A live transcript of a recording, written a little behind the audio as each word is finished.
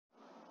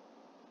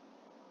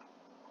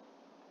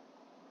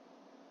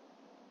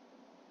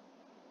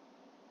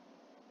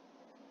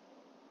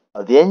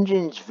Are the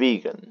engines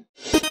vegan?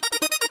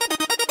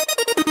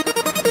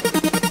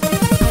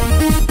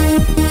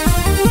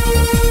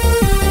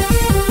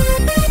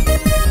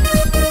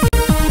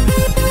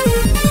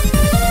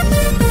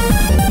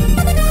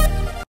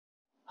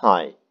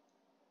 Hi,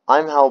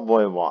 I'm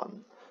Hallboi1,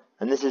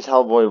 and this is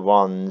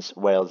Hallboi1's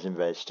Whales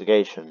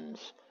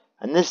Investigations.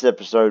 In this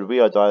episode, we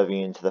are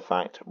diving into the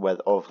fact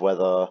of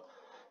whether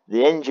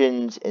the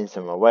engines in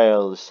summer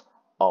whales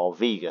are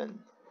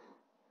vegan.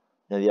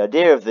 Now, the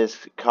idea of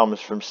this comes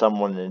from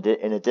someone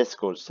in a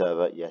Discord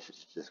server. Yes,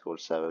 it's a Discord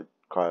server.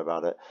 Cry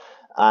about it.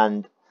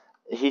 And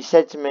he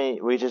said to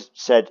me, we just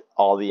said,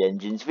 "Are the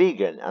engines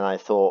vegan?" And I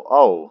thought,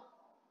 oh,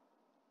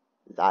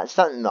 that's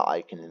something that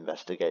I can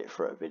investigate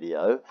for a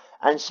video,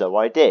 and so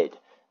I did,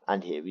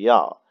 and here we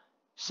are.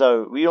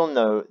 So we all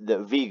know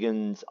that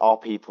vegans are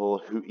people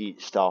who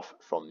eat stuff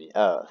from the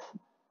earth.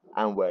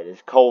 And where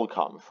does coal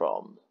come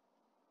from?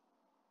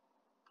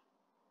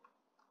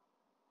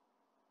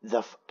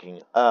 The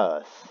fucking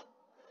earth.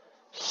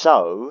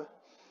 So,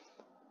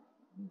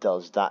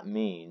 does that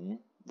mean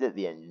that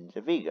the engines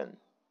are vegan?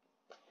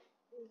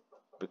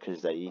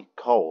 Because they eat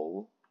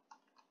coal.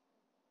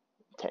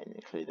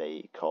 Technically they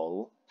eat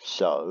coal,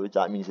 so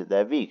that means that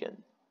they're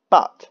vegan.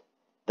 But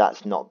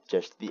that's not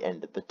just the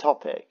end of the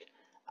topic,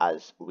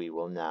 as we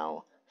will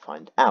now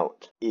find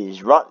out.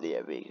 Is Rutley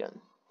a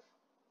vegan?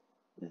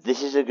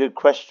 This is a good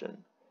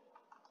question.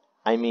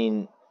 I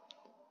mean,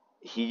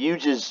 he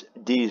uses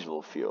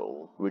diesel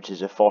fuel, which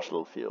is a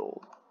fossil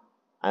fuel,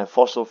 and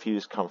fossil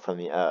fuels come from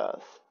the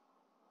earth.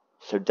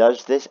 So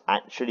does this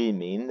actually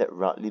mean that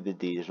Rutley the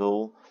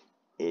diesel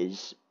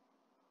is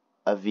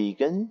a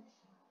vegan?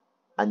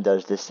 And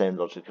does this same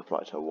logic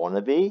apply to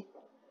Wannabe?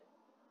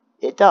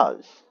 It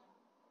does.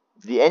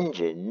 The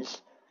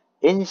engines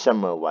in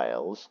summer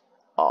whales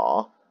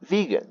are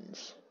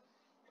vegans.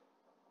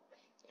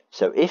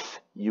 So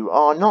if you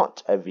are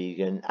not a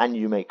vegan and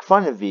you make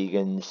fun of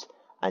vegans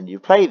and you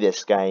play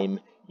this game,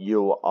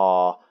 you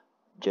are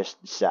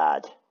just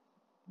sad.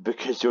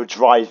 Because you're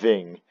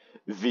driving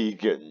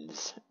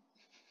vegans.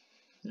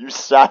 You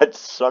sad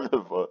son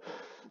of a...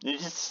 You're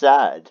just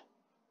sad.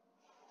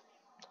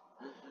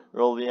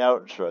 Roll the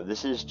outro.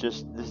 This is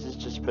just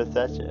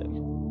pathetic.